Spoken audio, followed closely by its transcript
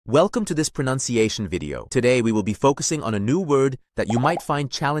Welcome to this pronunciation video. Today we will be focusing on a new word that you might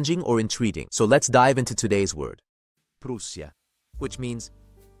find challenging or intriguing. So let's dive into today's word. Prussia, which means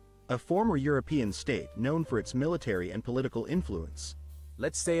a former European state known for its military and political influence.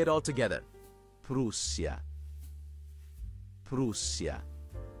 let's say it all together. Prussia. Prussia.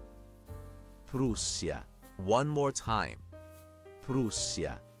 Prussia. One more time.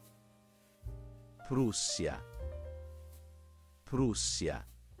 Prussia. Prussia. Prussia.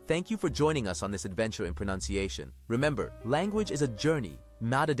 Thank you for joining us on this adventure in pronunciation. Remember, language is a journey,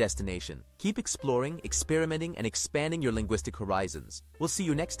 not a destination. Keep exploring, experimenting, and expanding your linguistic horizons. We'll see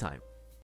you next time.